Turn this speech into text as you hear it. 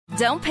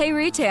Don't pay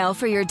retail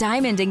for your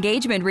diamond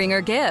engagement ring or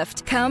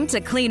gift. Come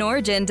to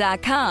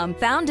CleanOrigin.com.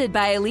 Founded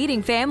by a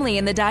leading family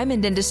in the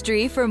diamond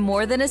industry for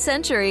more than a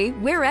century,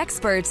 we're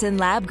experts in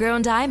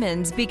lab-grown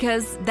diamonds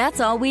because that's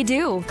all we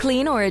do.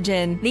 Clean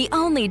Origin, the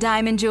only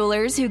diamond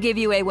jewelers who give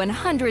you a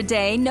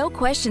 100-day, no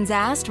questions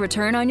asked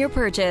return on your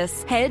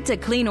purchase. Head to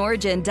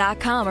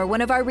CleanOrigin.com or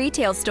one of our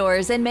retail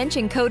stores and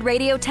mention code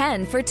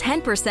Radio10 for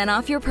 10%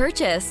 off your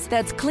purchase.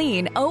 That's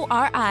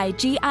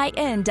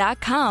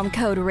CleanOrigin.com,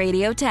 code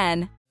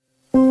Radio10.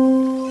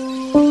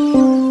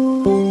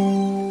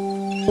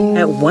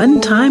 At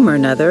one time or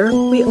another,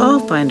 we all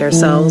find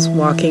ourselves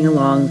walking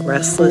along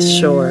restless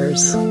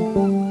shores.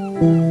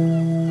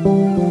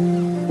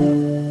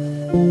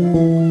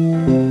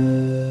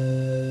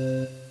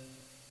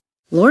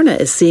 Lorna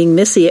is seeing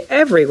Missy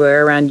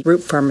everywhere around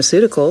Root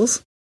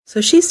Pharmaceuticals, so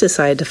she's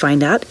decided to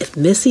find out if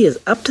Missy is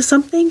up to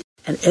something,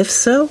 and if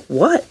so,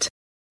 what?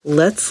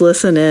 Let's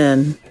listen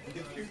in.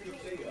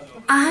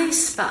 I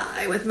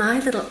spy with my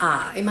little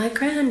eye my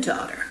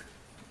granddaughter.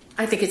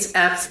 I think it's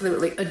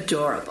absolutely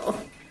adorable.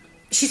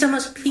 She's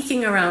almost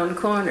peeking around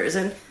corners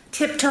and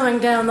tiptoeing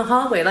down the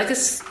hallway like a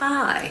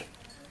spy.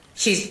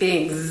 She's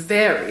being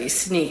very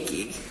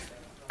sneaky.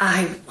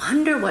 I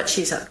wonder what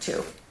she's up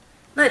to.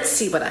 Let's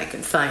see what I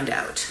can find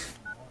out.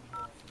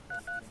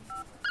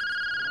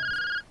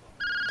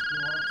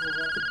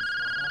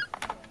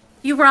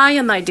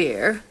 Uriah, my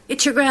dear,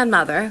 it's your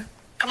grandmother.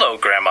 Hello,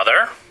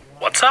 grandmother.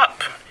 What's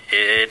up?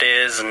 It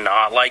is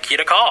not like you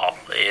to call.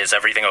 Is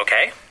everything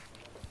okay?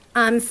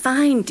 I'm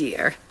fine,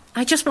 dear.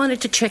 I just wanted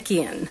to check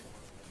in.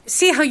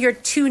 See how your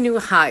two new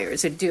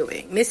hires are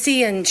doing,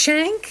 Missy and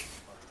Shank?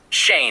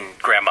 Shane,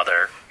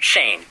 grandmother.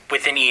 Shane,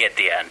 with an E at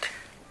the end.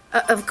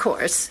 Of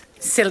course.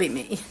 Silly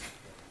me.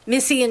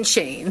 Missy and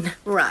Shane,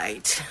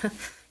 right.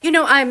 You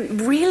know, I'm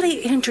really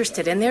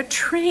interested in their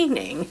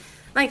training.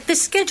 Like the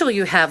schedule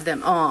you have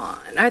them on.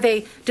 Are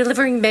they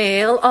delivering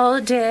mail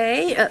all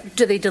day?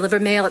 Do they deliver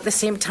mail at the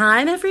same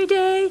time every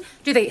day?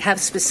 Do they have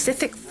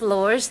specific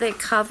floors they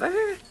cover?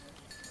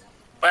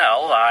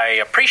 Well, I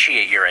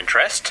appreciate your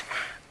interest.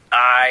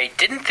 I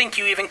didn't think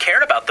you even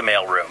cared about the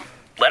mailroom,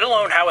 let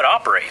alone how it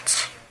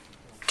operates.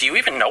 Do you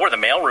even know where the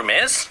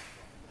mailroom is?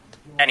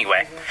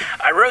 Anyway,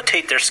 I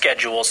rotate their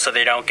schedules so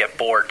they don't get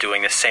bored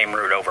doing the same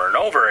route over and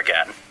over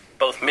again.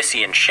 Both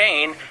Missy and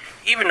Shane,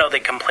 even though they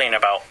complain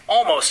about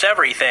almost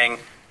everything,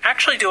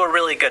 actually do a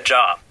really good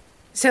job.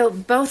 So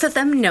both of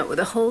them know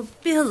the whole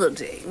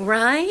building,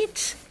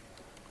 right?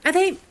 Are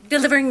they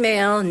delivering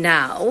mail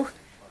now?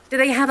 Do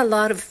they have a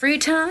lot of free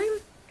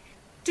time?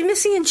 Do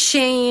Missy and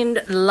Shane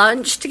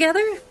lunch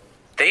together?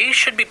 They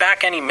should be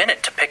back any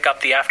minute to pick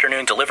up the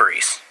afternoon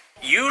deliveries.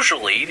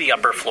 Usually, the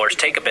upper floors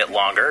take a bit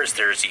longer, as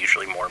there's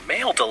usually more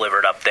mail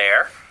delivered up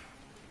there.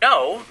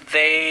 No,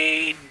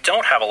 they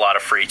don't have a lot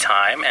of free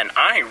time, and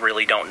I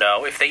really don't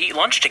know if they eat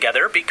lunch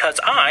together because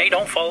I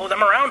don't follow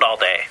them around all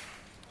day.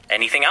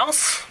 Anything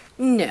else?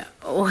 No.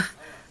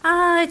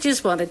 I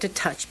just wanted to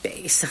touch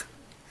base.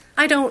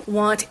 I don't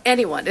want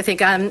anyone to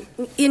think I'm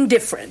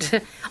indifferent.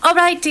 All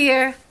right,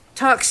 dear.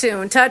 Talk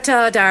soon.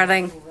 Ta-ta,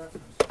 darling.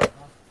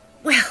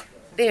 Well,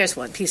 there's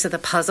one piece of the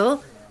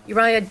puzzle.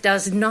 Uriah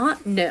does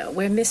not know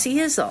where Missy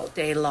is all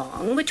day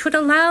long, which would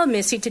allow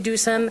Missy to do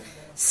some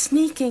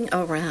sneaking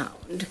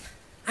around.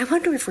 I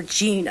wonder if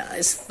Regina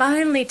is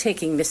finally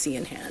taking Missy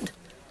in hand.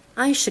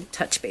 I should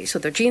touch base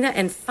with Regina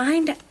and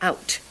find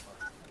out.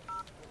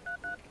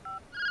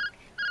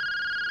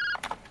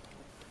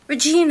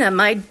 Regina,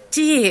 my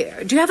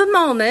dear, do you have a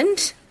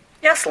moment?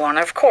 Yes,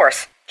 Lorna, of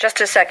course. Just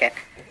a second.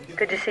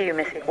 Good to see you,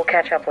 Missy. We'll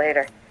catch up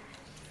later.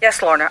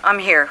 Yes, Lorna, I'm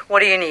here. What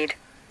do you need?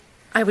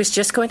 I was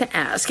just going to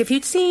ask if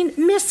you'd seen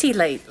Missy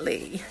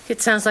lately.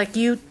 It sounds like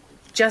you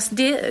just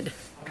did.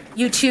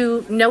 You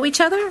two know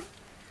each other?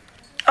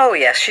 Oh,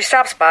 yes. She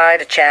stops by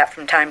to chat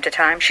from time to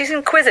time. She's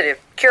inquisitive,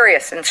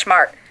 curious, and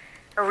smart.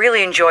 I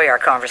really enjoy our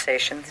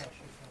conversations.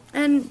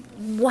 And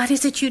what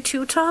is it you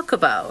two talk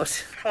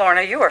about?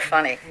 Lorna, you are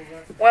funny.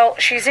 Well,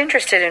 she's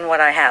interested in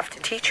what I have to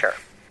teach her.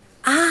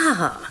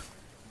 Ah,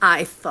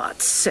 I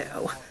thought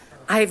so.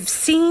 I've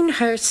seen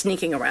her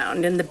sneaking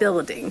around in the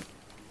building.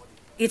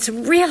 It's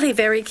really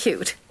very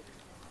cute.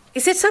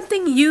 Is it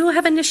something you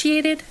have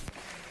initiated?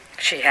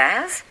 She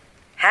has?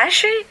 Has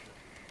she?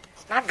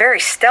 Not very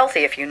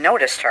stealthy if you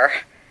noticed her.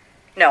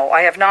 No,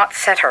 I have not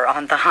set her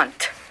on the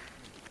hunt.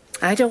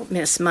 I don't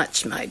miss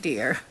much, my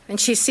dear, and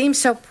she seems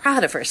so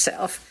proud of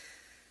herself.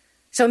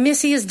 So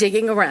Missy is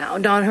digging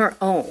around on her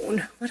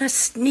own. What a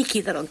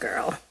sneaky little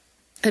girl.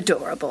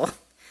 Adorable.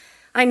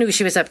 I knew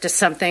she was up to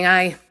something.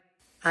 I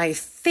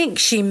think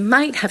she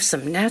might have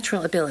some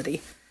natural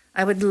ability.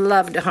 I would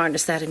love to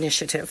harness that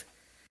initiative.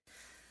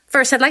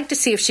 First, I'd like to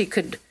see if she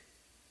could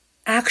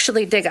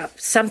actually dig up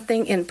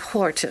something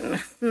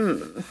important.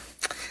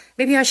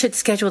 Maybe I should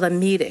schedule a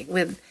meeting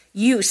with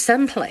you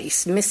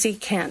someplace Missy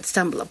can't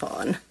stumble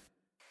upon.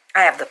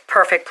 I have the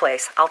perfect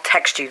place. I'll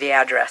text you the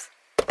address.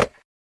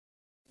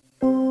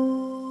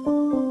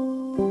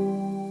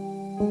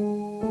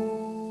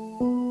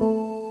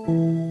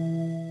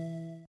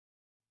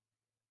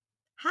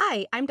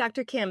 Hi, I'm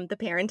Dr. Kim, the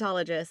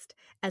parentologist.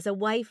 As a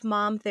wife,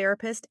 mom,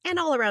 therapist, and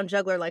all-around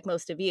juggler like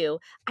most of you,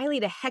 I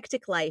lead a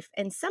hectic life,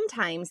 and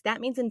sometimes that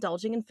means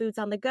indulging in foods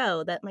on the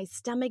go that my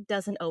stomach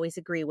doesn't always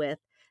agree with.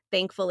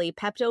 Thankfully,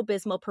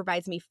 Pepto-Bismol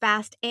provides me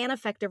fast and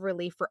effective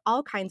relief for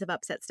all kinds of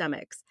upset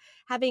stomachs.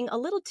 Having a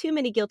little too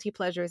many guilty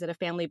pleasures at a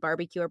family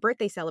barbecue or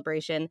birthday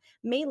celebration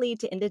may lead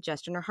to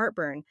indigestion or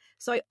heartburn,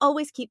 so I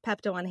always keep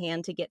Pepto on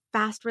hand to get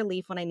fast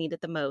relief when I need it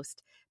the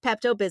most.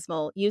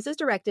 Pepto-Bismol, use as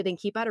directed and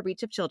keep out of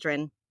reach of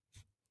children.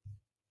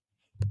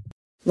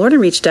 Lorna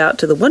reached out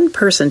to the one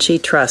person she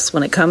trusts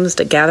when it comes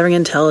to gathering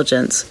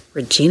intelligence,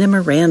 Regina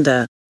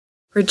Miranda.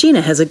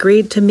 Regina has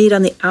agreed to meet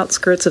on the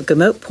outskirts of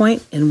Gamote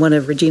Point in one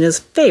of Regina's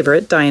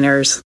favorite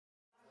diners.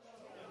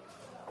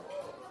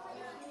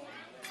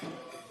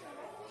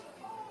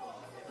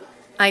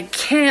 I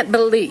can't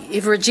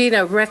believe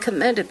Regina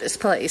recommended this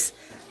place.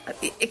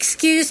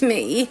 Excuse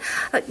me,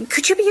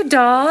 could you be a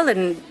doll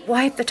and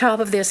wipe the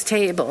top of this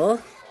table?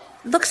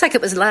 Looks like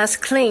it was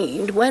last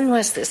cleaned. When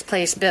was this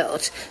place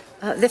built?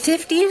 The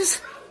 50s?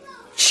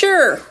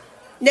 Sure.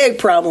 No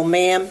problem,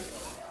 ma'am.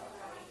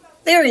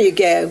 There you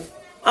go.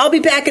 I'll be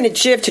back in a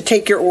jiff to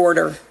take your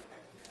order.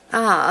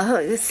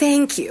 Ah,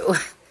 thank you.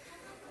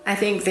 I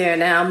think there are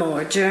now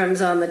more germs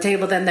on the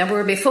table than there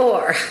were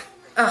before.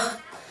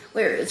 Oh,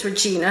 where is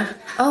Regina?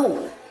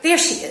 Oh, there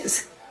she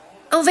is.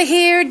 Over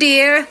here,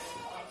 dear.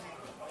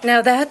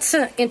 Now that's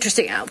an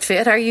interesting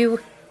outfit. Are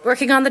you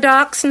working on the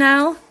docks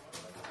now?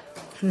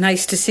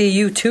 Nice to see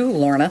you too,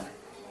 Lorna.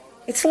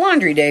 It's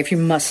laundry day, if you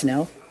must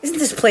know. Isn't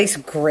this place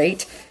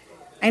great?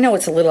 I know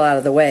it's a little out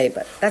of the way,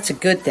 but that's a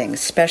good thing,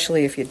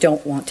 especially if you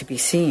don't want to be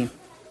seen.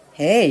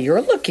 Hey, you're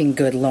looking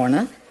good,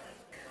 Lorna.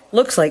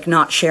 Looks like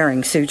not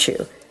sharing suits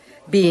you.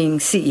 Being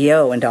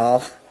CEO and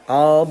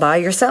all by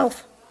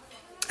yourself.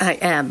 I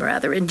am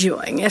rather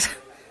enjoying it.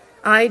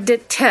 I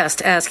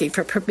detest asking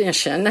for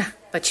permission,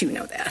 but you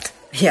know that.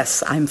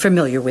 Yes, I'm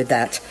familiar with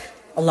that.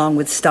 Along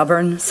with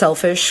stubborn,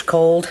 selfish,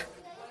 cold.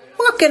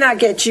 What can I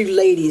get you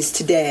ladies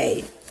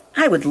today?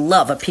 I would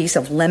love a piece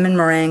of lemon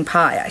meringue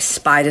pie I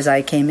spied as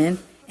I came in,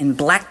 and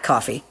black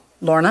coffee.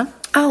 Lorna?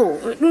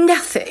 Oh,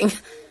 nothing.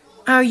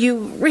 Are you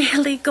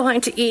really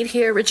going to eat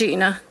here,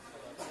 Regina?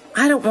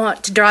 I don't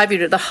want to drive you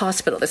to the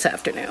hospital this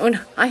afternoon.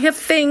 I have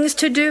things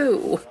to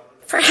do.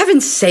 For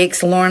heaven's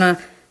sakes, Lorna,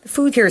 the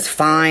food here is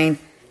fine.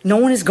 No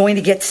one is going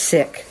to get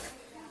sick.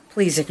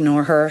 Please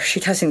ignore her. She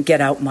doesn't get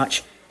out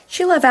much.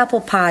 She'll have apple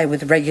pie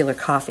with regular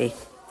coffee.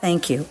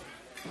 Thank you.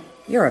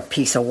 You're a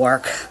piece of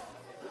work.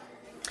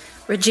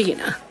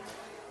 Regina,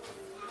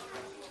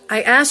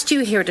 I asked you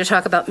here to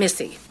talk about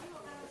Missy.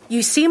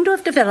 You seem to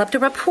have developed a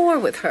rapport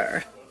with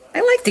her.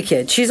 I like the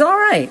kid. She's all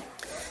right.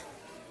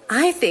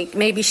 I think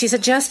maybe she's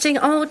adjusting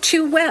all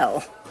too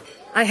well.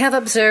 I have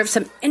observed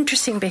some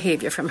interesting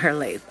behavior from her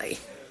lately.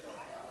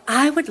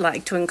 I would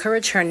like to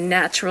encourage her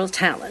natural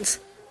talents,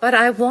 but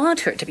I want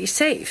her to be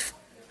safe.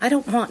 I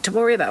don't want to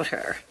worry about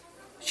her.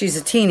 She's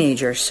a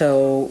teenager,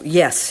 so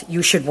yes,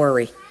 you should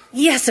worry.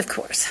 Yes, of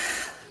course.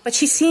 But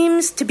she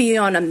seems to be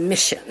on a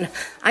mission.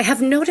 I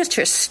have noticed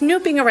her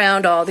snooping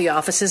around all the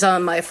offices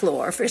on my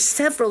floor for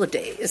several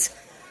days.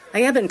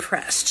 I am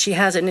impressed she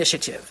has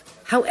initiative.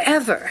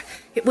 However,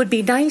 it would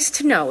be nice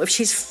to know if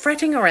she's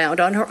fretting around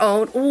on her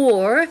own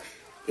or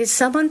is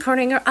someone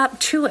putting her up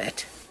to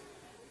it.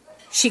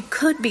 She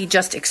could be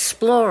just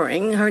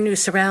exploring her new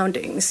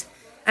surroundings,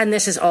 and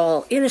this is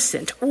all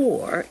innocent,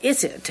 or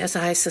is it, as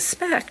I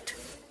suspect,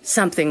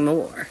 something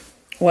more?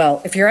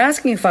 Well, if you're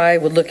asking if I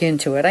would look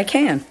into it, I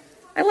can.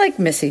 I like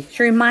Missy.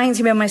 She reminds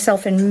me of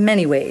myself in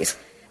many ways.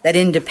 That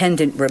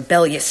independent,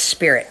 rebellious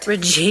spirit.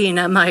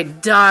 Regina, my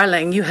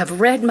darling, you have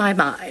read my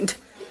mind.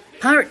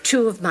 Part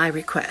 2 of my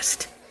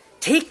request.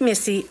 Take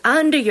Missy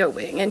under your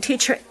wing and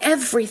teach her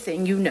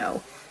everything you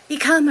know.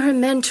 Become her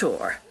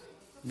mentor.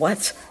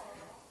 What?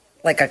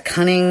 Like a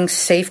cunning,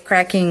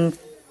 safe-cracking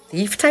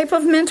thief type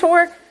of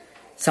mentor?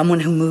 Someone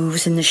who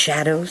moves in the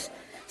shadows?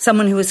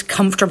 Someone who is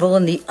comfortable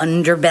in the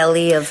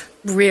underbelly of...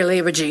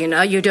 Really,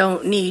 Regina, you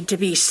don't need to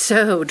be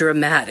so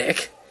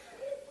dramatic.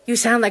 You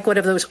sound like one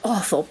of those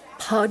awful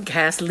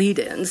podcast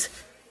lead-ins.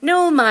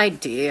 No, my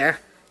dear,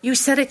 you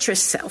said it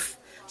yourself.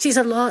 She's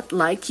a lot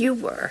like you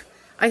were.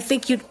 I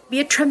think you'd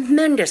be a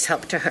tremendous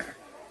help to her.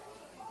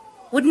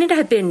 Wouldn't it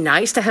have been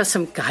nice to have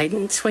some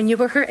guidance when you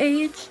were her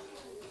age?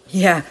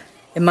 Yeah,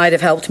 it might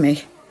have helped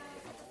me.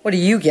 What do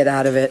you get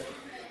out of it?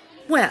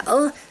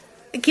 Well,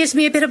 it gives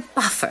me a bit of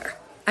buffer.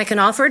 I can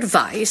offer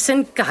advice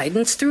and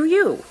guidance through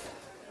you.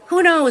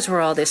 Who knows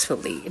where all this will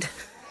lead?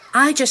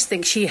 I just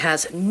think she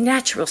has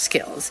natural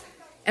skills,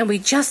 and we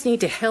just need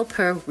to help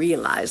her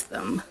realize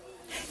them.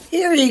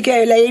 Here you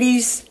go,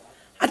 ladies.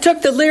 I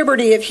took the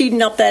liberty of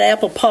heating up that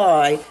apple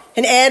pie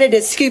and added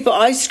a scoop of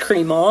ice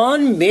cream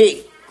on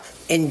me.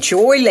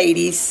 Enjoy,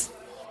 ladies.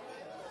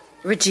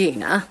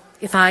 Regina,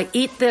 if I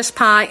eat this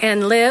pie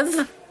and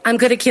live, I'm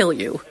going to kill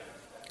you.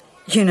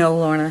 You know,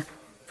 Lorna,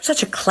 for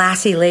such a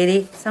classy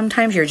lady,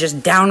 sometimes you're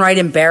just downright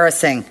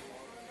embarrassing.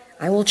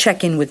 I will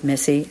check in with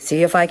Missy,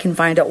 see if I can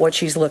find out what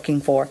she's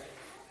looking for.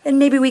 Then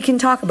maybe we can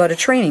talk about a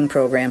training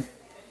program.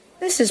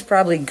 This is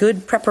probably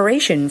good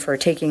preparation for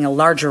taking a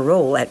larger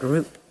role at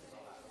Roop.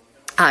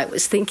 I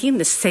was thinking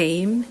the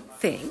same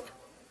thing.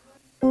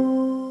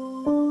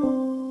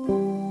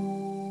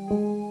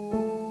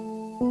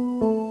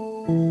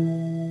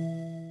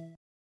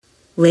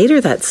 Later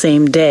that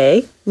same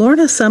day,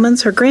 Lorna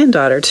summons her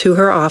granddaughter to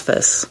her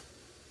office.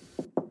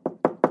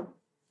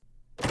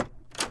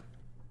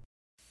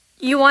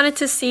 You wanted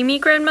to see me,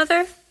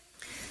 Grandmother?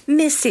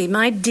 Missy,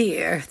 my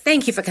dear,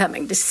 thank you for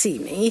coming to see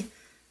me.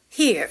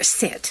 Here,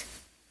 sit.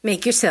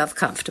 Make yourself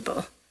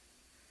comfortable.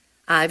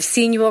 I've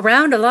seen you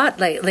around a lot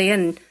lately,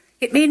 and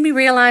it made me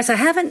realize I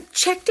haven't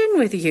checked in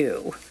with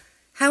you.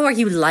 How are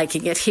you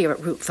liking it here at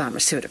Roop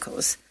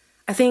Pharmaceuticals?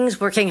 Are things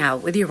working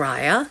out with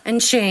Uriah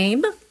and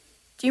Shane?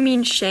 Do you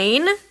mean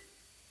Shane?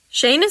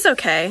 Shane is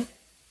okay.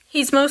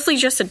 He's mostly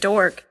just a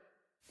dork.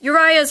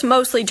 Uriah's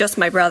mostly just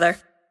my brother.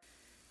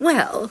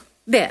 Well,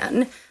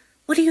 Ben,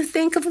 what do you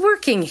think of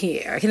working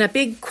here in a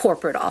big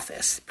corporate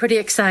office? Pretty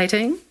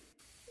exciting?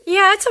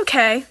 Yeah, it's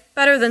okay.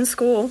 Better than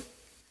school.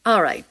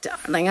 All right,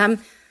 darling. I'm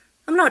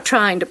not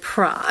trying to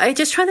pry,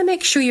 just trying to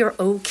make sure you're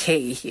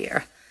okay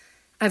here.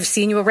 I've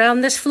seen you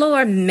around this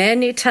floor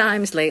many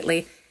times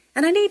lately,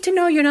 and I need to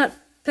know you're not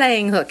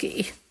playing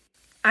hooky.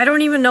 I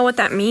don't even know what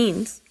that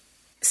means.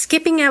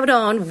 Skipping out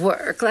on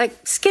work,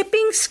 like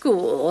skipping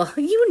school,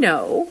 you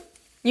know.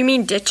 You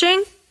mean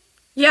ditching?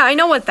 Yeah, I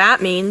know what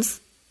that means.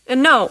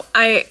 And no,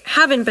 I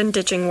haven't been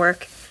ditching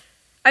work.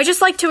 I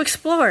just like to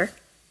explore.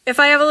 If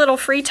I have a little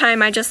free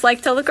time, I just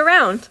like to look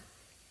around.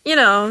 You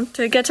know,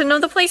 to get to know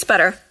the place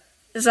better.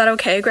 Is that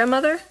okay,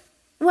 Grandmother?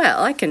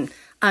 Well, I can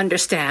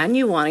understand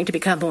you wanting to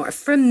become more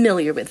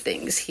familiar with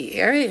things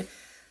here. It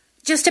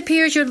just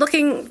appears you're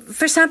looking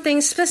for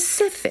something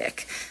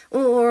specific.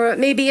 Or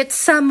maybe it's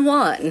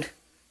someone.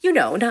 You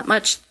know, not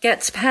much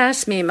gets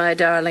past me, my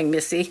darling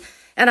Missy,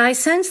 and I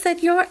sense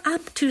that you're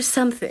up to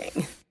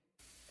something.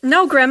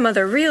 No,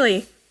 Grandmother,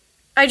 really.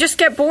 I just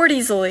get bored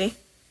easily.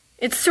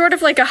 It's sort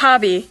of like a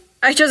hobby.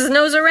 I just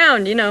nose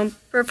around, you know,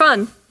 for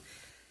fun.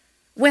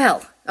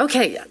 Well,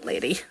 okay, young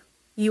lady.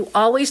 You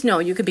always know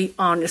you can be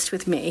honest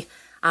with me.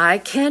 I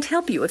can't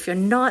help you if you're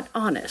not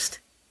honest.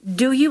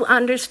 Do you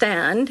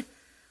understand?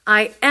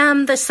 I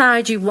am the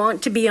side you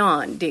want to be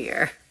on,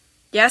 dear.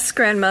 Yes,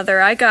 Grandmother,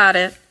 I got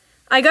it.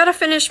 I gotta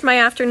finish my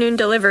afternoon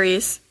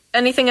deliveries.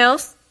 Anything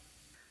else?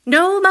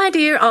 No, my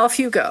dear, off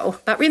you go.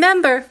 But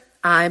remember,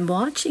 I'm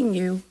watching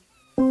you.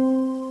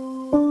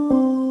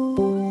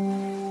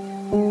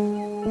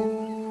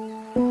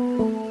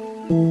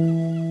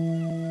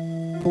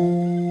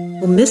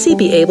 Will Missy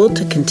be able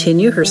to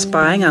continue her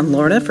spying on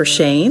Lorna for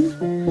Shane?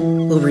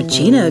 Will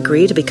Regina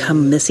agree to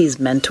become Missy's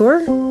mentor?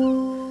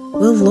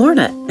 Will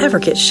Lorna ever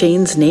get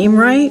Shane's name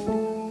right?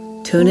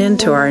 Tune in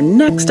to our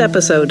next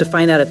episode to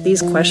find out if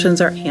these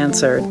questions are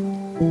answered.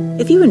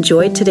 If you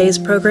enjoyed today's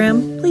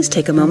program, please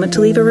take a moment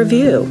to leave a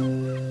review.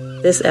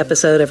 This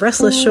episode of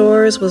Restless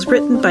Shores was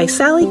written by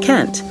Sally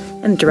Kent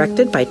and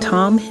directed by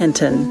Tom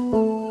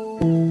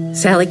Hinton.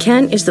 Sally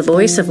Kent is the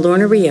voice of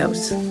Lorna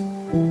Rios.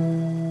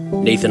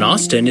 Nathan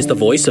Austin is the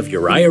voice of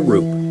Uriah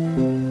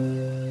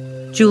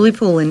Roop. Julie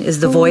Poulin is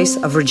the voice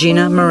of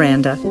Regina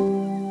Miranda.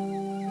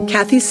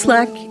 Kathy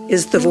Slack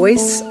is the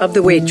voice of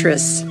the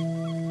waitress.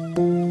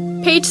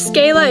 Paige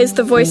Scala is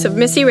the voice of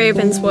Missy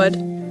Ravenswood.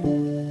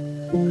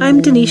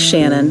 I'm Denise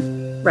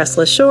Shannon.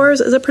 Restless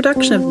Shores is a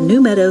production of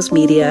New Meadows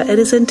Media and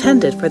is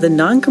intended for the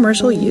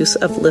non-commercial use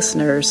of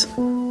listeners.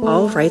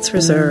 All rights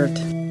reserved.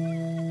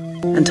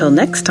 Until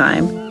next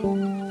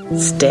time,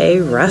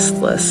 stay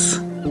restless.